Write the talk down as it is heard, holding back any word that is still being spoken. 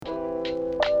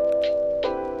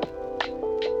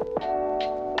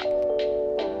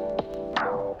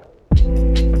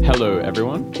Hello,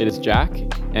 everyone. It is Jack,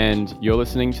 and you're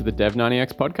listening to the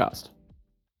Dev90X podcast.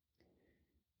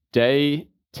 Day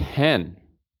 10.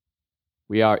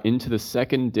 We are into the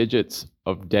second digits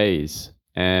of days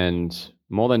and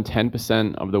more than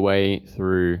 10% of the way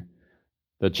through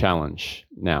the challenge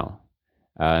now.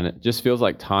 And it just feels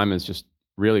like time is just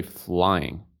really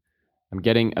flying. I'm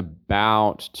getting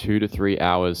about 2 to 3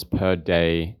 hours per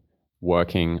day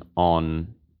working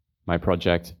on my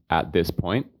project at this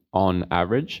point on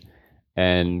average.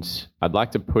 And I'd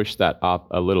like to push that up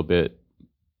a little bit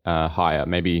higher,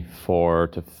 maybe 4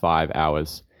 to 5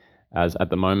 hours, as at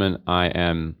the moment I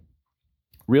am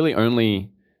really only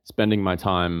spending my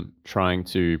time trying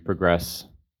to progress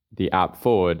the app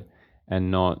forward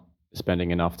and not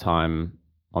spending enough time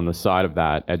on the side of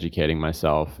that educating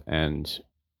myself and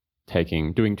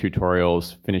doing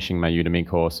tutorials, finishing my Udemy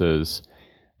courses,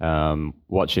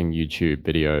 watching YouTube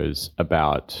videos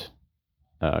about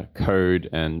code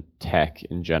and tech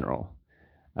in general,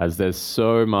 as there's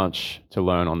so much to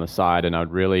learn on the side, and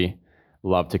I'd really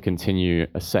love to continue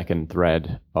a second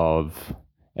thread of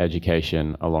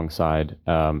education alongside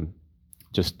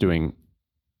just doing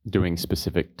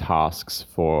specific tasks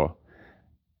for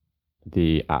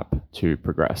the app to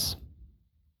progress.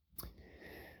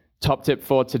 Top tip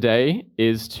for today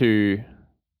is to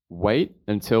wait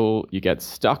until you get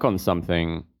stuck on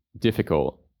something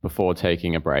difficult before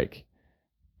taking a break.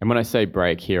 And when I say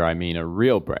break here, I mean a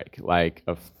real break, like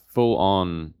a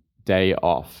full-on day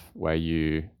off where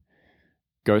you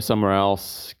go somewhere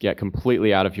else, get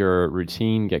completely out of your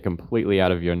routine, get completely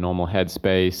out of your normal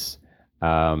headspace,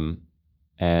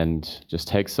 and just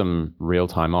take some real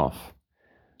time off.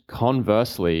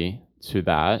 Conversely to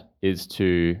that is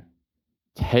to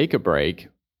take a break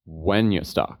when you're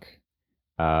stuck.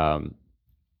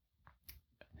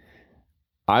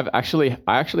 I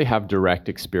actually have direct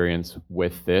experience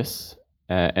with this,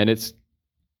 and it's,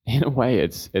 in a way,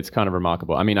 it's kind of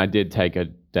remarkable. I mean, I did take a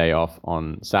day off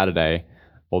on Saturday,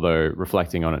 although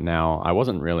reflecting on it now, I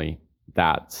wasn't really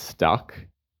that stuck,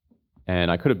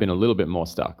 and I could have been a little bit more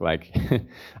stuck. Like,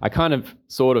 I kind of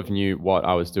sort of knew what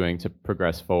I was doing to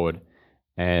progress forward,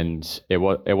 and it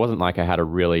wasn't like I had a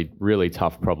really, really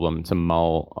tough problem to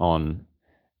mull on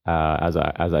as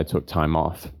I took time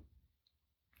off.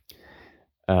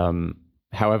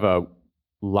 However,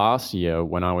 last year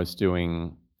when I was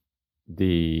doing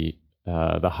the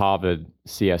Harvard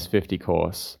CS50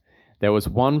 course, there was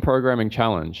one programming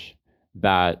challenge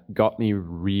that got me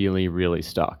really, really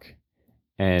stuck.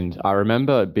 And I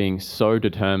remember being so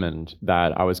determined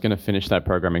that I was going to finish that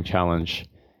programming challenge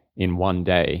in one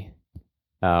day,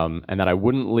 and that I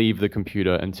wouldn't leave the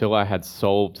computer until I had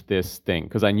solved this thing,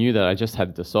 because I knew that I just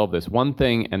had to solve this one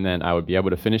thing, and then I would be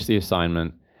able to finish the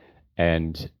assignment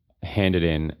and hand it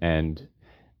in, and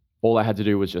all I had to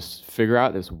do was just figure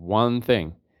out this one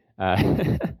thing.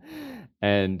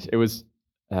 And it was,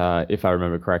 if I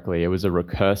remember correctly, it was a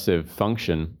recursive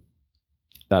function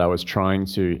that I was trying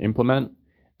to implement,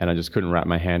 and I just couldn't wrap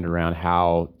my hand around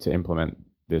how to implement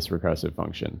this recursive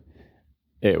function.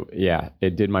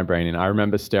 It did my brain in. I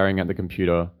remember staring at the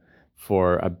computer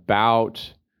for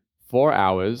about 4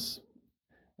 hours,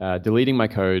 deleting my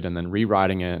code and then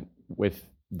rewriting it with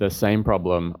the same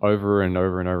problem over and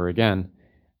over and over again.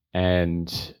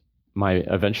 And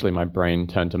eventually my brain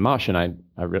turned to mush, and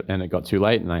it got too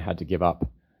late, and I had to give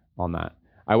up on that.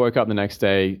 I woke up the next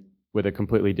day with a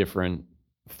completely different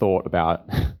thought about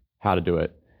how to do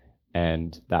it,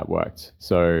 and that worked.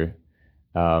 So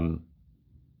I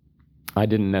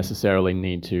didn't necessarily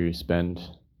need to spend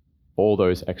all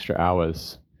those extra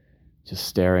hours just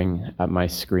staring at my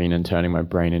screen and turning my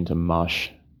brain into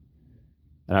mush.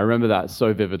 And I remember that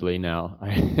so vividly now.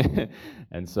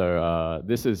 And so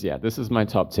this is my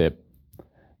top tip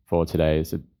for today,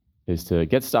 is to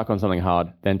get stuck on something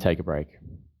hard, then take a break.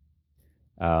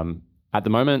 At the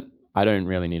moment, I don't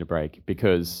really need a break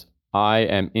because I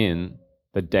am in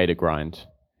the data grind.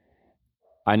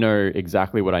 I know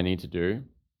exactly what I need to do,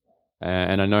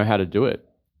 and I know how to do it.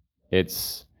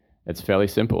 It's fairly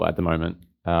simple at the moment.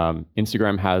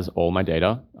 Instagram has all my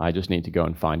data. I just need to go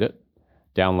and find it,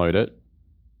 download it,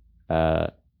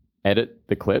 edit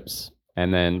the clips,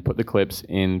 and then put the clips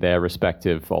in their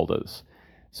respective folders.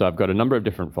 So I've got a number of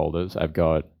different folders. I've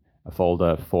got a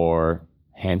folder for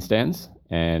handstands,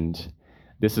 and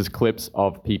this is clips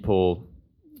of people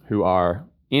who are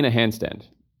in a handstand,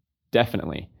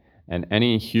 definitely. And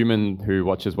any human who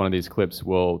watches one of these clips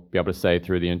will be able to say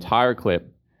through the entire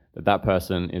clip that that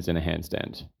person is in a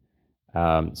handstand.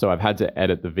 So I've had to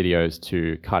edit the videos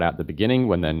to cut out the beginning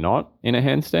when they're not in a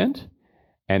handstand,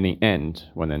 and the end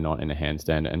when they're not in a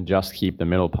handstand, and just keep the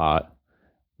middle part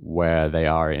where they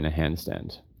are in a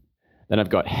handstand. Then I've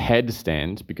got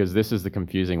headstand, because this is the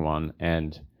confusing one.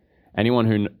 And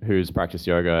anyone who's practiced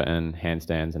yoga and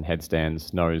handstands and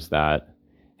headstands knows that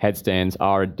headstands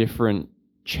are a different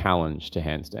challenge to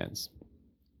handstands.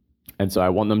 And so I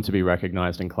want them to be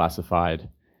recognized and classified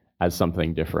as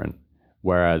something different.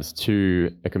 Whereas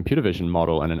to a computer vision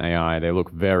model and an AI, they look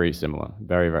very similar,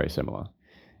 very, very similar.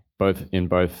 In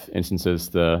both instances,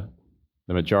 the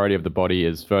majority of the body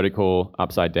is vertical,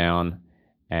 upside down,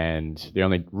 and the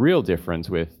only real difference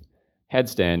with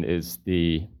headstand is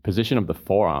the position of the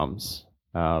forearms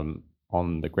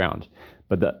on the ground.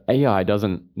 But the AI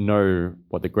doesn't know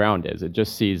what the ground is. It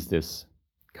just sees this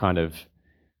kind of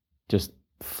just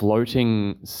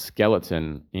floating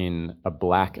skeleton in a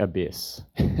black abyss.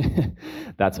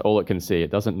 That's all it can see.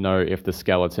 It doesn't know if the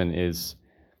skeleton is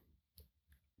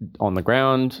on the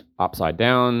ground, upside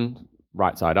down,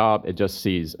 right side up. It just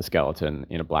sees a skeleton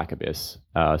in a black abyss.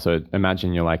 So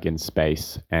imagine you're like in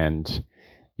space and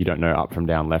you don't know up from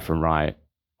down, left from right.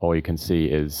 All you can see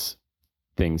is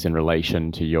things in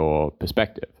relation to your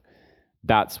perspective.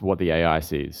 That's what the AI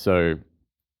sees. So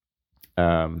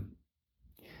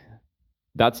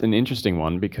that's an interesting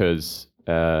one, because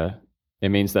it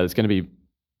means that it's going to be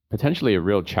potentially a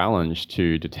real challenge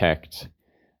to detect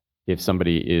if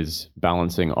somebody is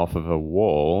balancing off of a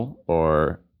wall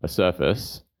or a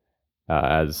surface,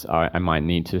 as I might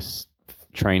need to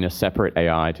train a separate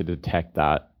AI to detect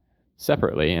that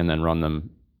separately and then run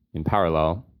them in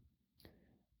parallel.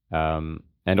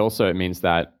 And also it means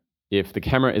that if the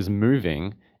camera is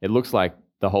moving, it looks like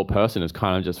the whole person is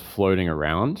kind of just floating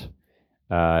around.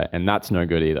 And that's no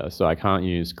good either. So I can't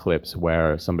use clips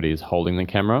where somebody is holding the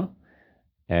camera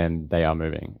and they are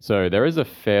moving. So there is a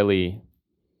fairly,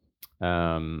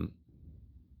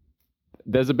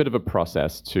 there's a bit of a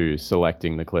process to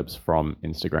selecting the clips from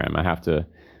Instagram. I have to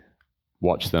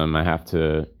watch them. I have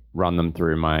to run them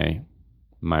through my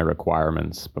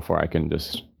requirements before I can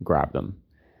just grab them.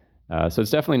 So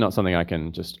it's definitely not something I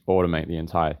can just automate the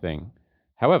entire thing.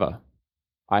 However,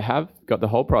 I have got the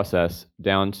whole process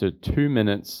down to 2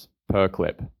 minutes per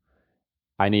clip.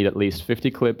 I need at least 50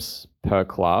 clips per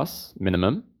class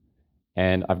minimum.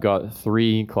 And I've got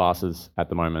 3 classes at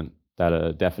the moment that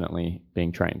are definitely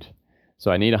being trained. So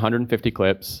I need 150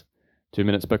 clips, 2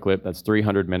 minutes per clip. That's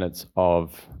 300 minutes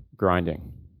of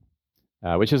grinding,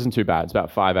 which isn't too bad. It's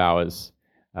about 5 hours.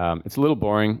 It's a little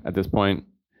boring at this point,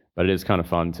 but it is kind of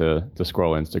fun to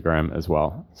scroll Instagram as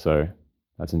well. So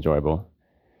that's enjoyable.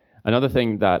 Another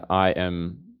thing that I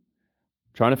am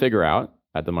trying to figure out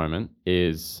at the moment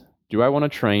is, do I want to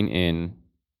train in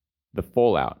the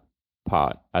fallout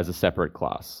part as a separate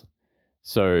class?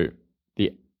 So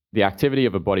the activity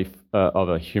of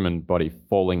a human body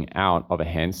falling out of a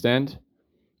handstand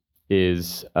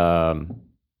is a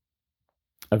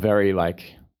very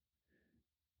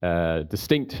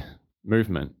distinct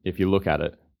movement if you look at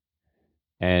it,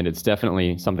 and it's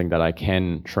definitely something that I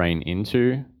can train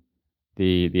into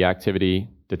the activity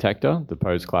detector, the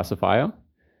pose classifier,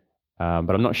 but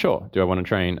I'm not sure. Do I want to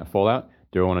train a fallout?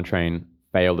 Do I want to train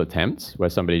failed attempts, where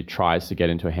somebody tries to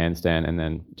get into a handstand and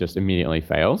then just immediately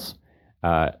fails?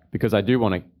 Because I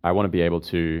want to be able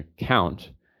to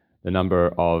count the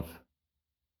number of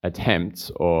attempts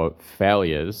or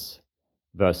failures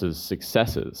versus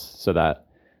successes, so that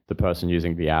the person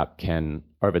using the app can,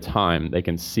 over time, they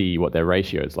can see what their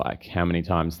ratio is like, how many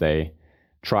times they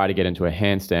try to get into a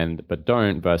handstand but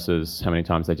don't, versus how many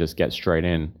times they just get straight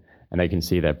in, and they can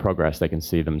see their progress. They can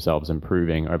see themselves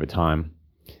improving over time,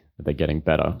 that they're getting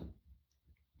better.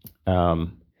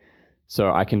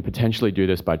 So I can potentially do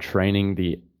this by training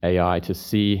the AI to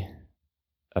see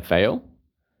a fail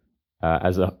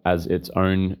as its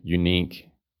own unique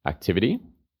activity,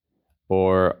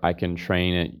 or I can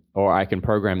train it, or I can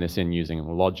program this in using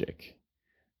logic.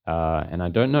 And I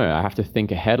don't know. I have to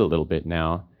think ahead a little bit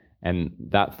now. And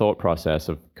that thought process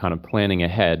of kind of planning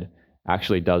ahead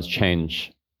actually does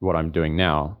change what I'm doing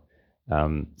now.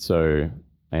 So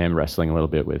I am wrestling a little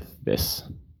bit with this.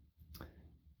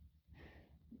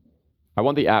 I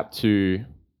want the app to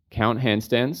count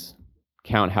handstands,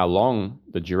 count how long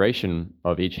the duration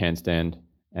of each handstand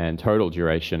and total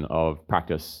duration of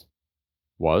practice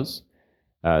was.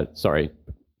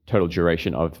 Total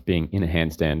duration of being in a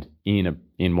handstand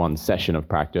in one session of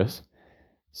practice.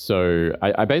 So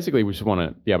I basically just want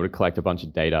to be able to collect a bunch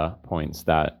of data points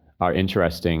that are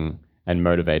interesting and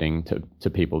motivating to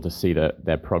people to see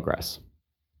their progress.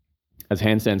 As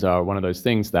handstands are one of those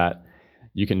things that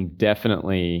you can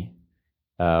definitely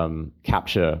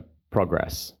capture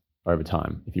progress over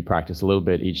time. If you practice a little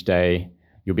bit each day,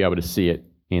 you'll be able to see it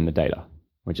in the data,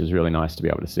 which is really nice to be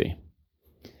able to see.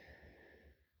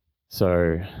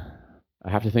 So I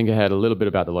have to think ahead a little bit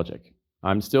about the logic.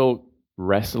 I'm still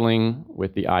wrestling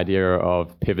with the idea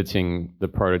of pivoting the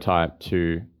prototype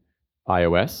to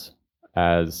iOS,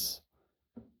 as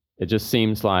it just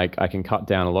seems like I can cut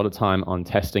down a lot of time on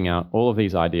testing out all of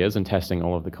these ideas and testing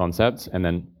all of the concepts, and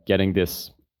then getting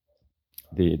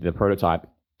the prototype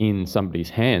in somebody's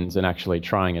hands and actually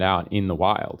trying it out in the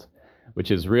wild, which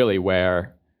is really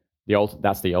where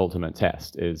that's the ultimate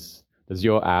test. Is, does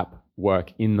your app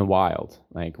work in the wild?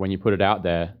 Like, when you put it out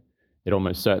there, it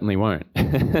almost certainly won't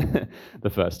the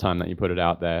first time that you put it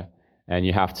out there. And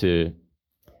you have to,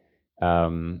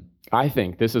 I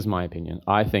think, this is my opinion,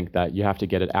 I think that you have to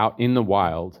get it out in the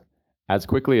wild as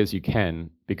quickly as you can,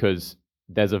 because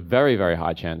there's a very, very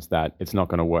high chance that it's not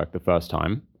going to work the first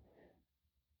time.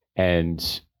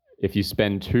 And if you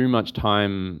spend too much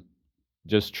time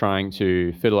just trying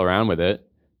to fiddle around with it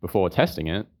before testing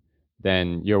it,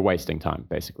 then you're wasting time,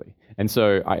 basically. And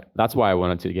so that's why I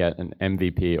wanted to get an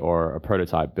MVP or a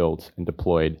prototype built and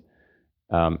deployed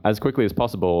as quickly as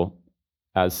possible,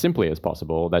 as simply as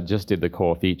possible, that just did the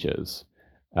core features,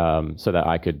 so that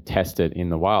I could test it in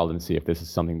the wild and see if this is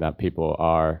something that people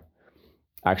are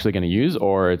actually going to use,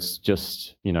 or it's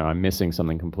just, I'm missing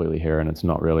something completely here and it's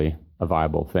not really a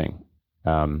viable thing.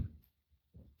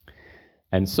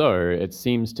 And so it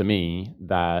seems to me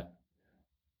that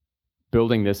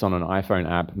building this on an iPhone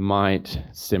app might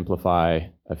simplify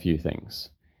a few things.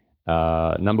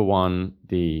 Number one,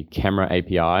 the camera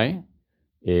API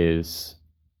is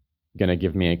going to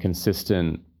give me a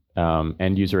consistent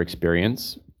end user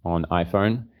experience on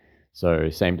iPhone. So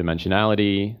same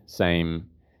dimensionality, same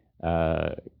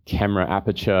camera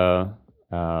aperture,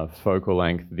 focal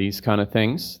length, these kind of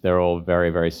things. They're all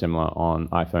very, very similar on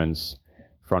iPhone's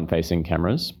front-facing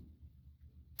cameras.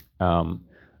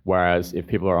 Whereas if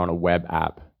people are on a web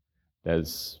app,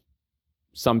 there's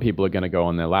some people are going to go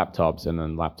on their laptops, and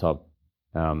then laptop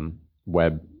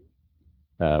webcam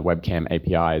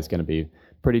API is going to be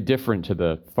pretty different to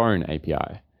the phone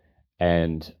API.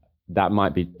 And that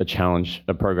might be a challenge,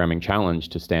 a programming challenge,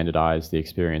 to standardize the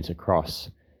experience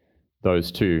across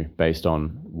those two based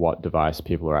on what device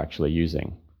people are actually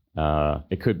using.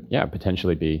 It could,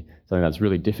 potentially be something that's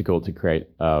really difficult to create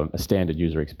a standard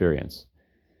user experience.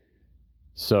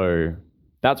 So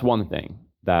that's one thing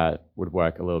that would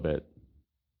work a little bit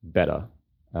better.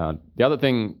 The other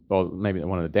thing, or maybe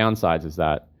one of the downsides, is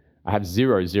that I have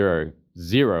zero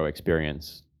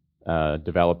experience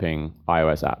developing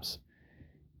iOS apps.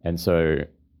 And so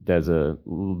there's a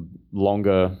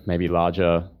longer, maybe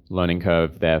larger learning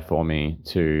curve there for me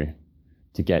to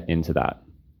get into that.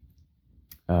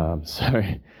 So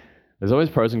there's always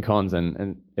pros and cons,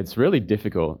 and it's really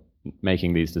difficult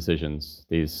making these decisions,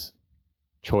 these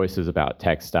choices about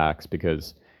tech stacks,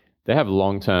 because they have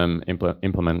long-term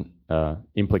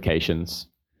implications,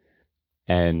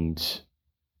 and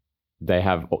they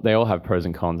all have pros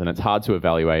and cons, and it's hard to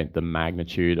evaluate the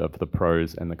magnitude of the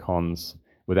pros and the cons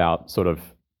without sort of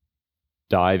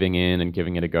diving in and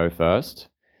giving it a go first.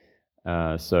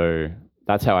 So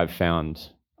that's how I've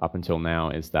found up until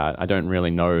now, is that I don't really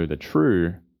know the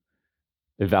true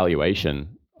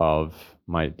evaluation of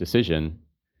my decision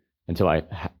until I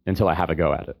have a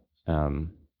go at it.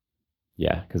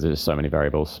 Because there's so many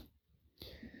variables.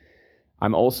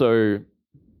 I'm also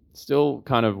still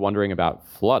kind of wondering about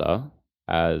Flutter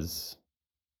as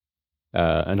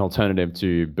an alternative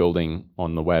to building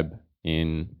on the web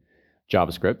in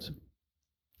JavaScript,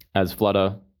 as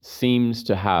Flutter seems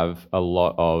to have a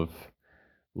lot of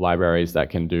libraries that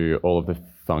can do all of the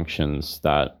functions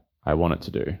that I want it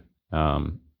to do.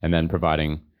 And then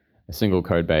providing a single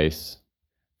code base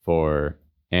for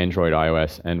Android,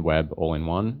 iOS, and web all in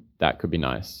one, that could be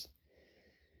nice.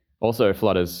 Also,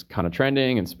 Flutter's kind of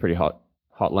trending. It's a pretty hot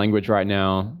language right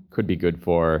now. Could be good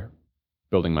for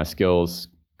building my skills,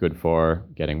 good for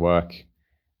getting work.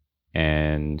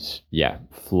 And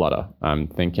Flutter. I'm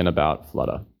thinking about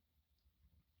Flutter.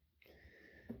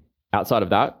 Outside of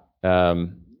that,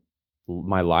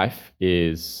 my life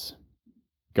is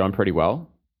going pretty well.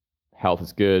 Health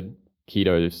is good.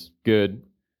 Keto is good.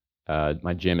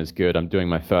 My gym is good. I'm doing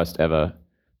my first ever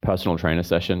personal trainer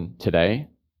session today,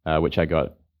 which I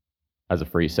got as a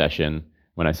free session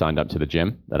when I signed up to the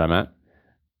gym that I'm at.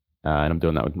 And I'm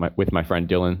doing that with my friend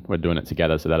Dylan. We're doing it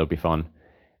together, so that'll be fun.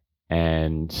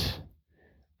 And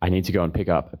I need to go and pick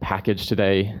up a package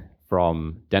today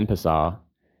from Denpasar,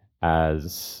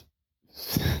 as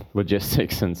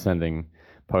logistics and sending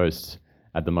posts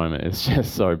at the moment is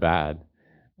just so bad.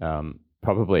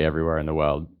 Probably everywhere in the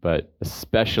world, but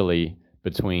especially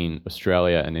between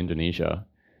Australia and Indonesia.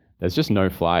 There's just no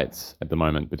flights at the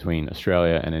moment between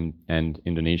Australia and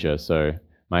Indonesia. So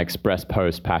my express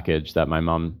post package that my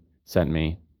mum sent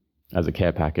me as a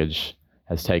care package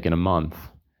has taken a month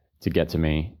to get to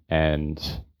me, and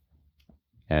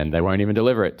they won't even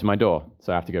deliver it to my door,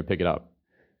 so I have to go pick it up,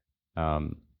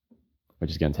 which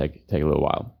is going to take a little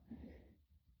while.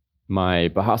 My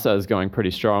Bahasa is going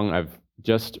pretty strong. I've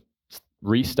just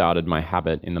restarted my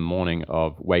habit in the morning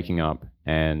of waking up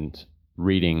and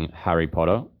reading Harry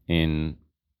Potter in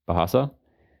Bahasa.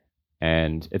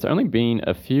 And it's only been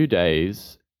a few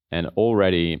days, and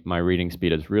already my reading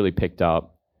speed has really picked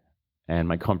up, and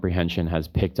my comprehension has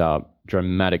picked up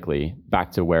dramatically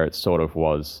back to where it sort of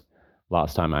was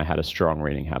last time I had a strong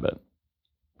reading habit.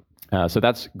 So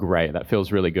that's great. That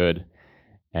feels really good.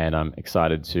 And I'm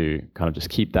excited to kind of just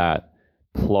keep that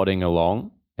plodding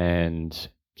along and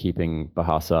keeping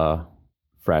Bahasa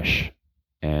fresh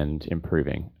and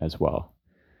improving as well.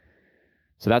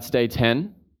 So that's day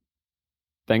 10.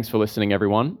 Thanks for listening,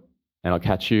 everyone, and I'll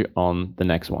catch you on the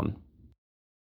next one.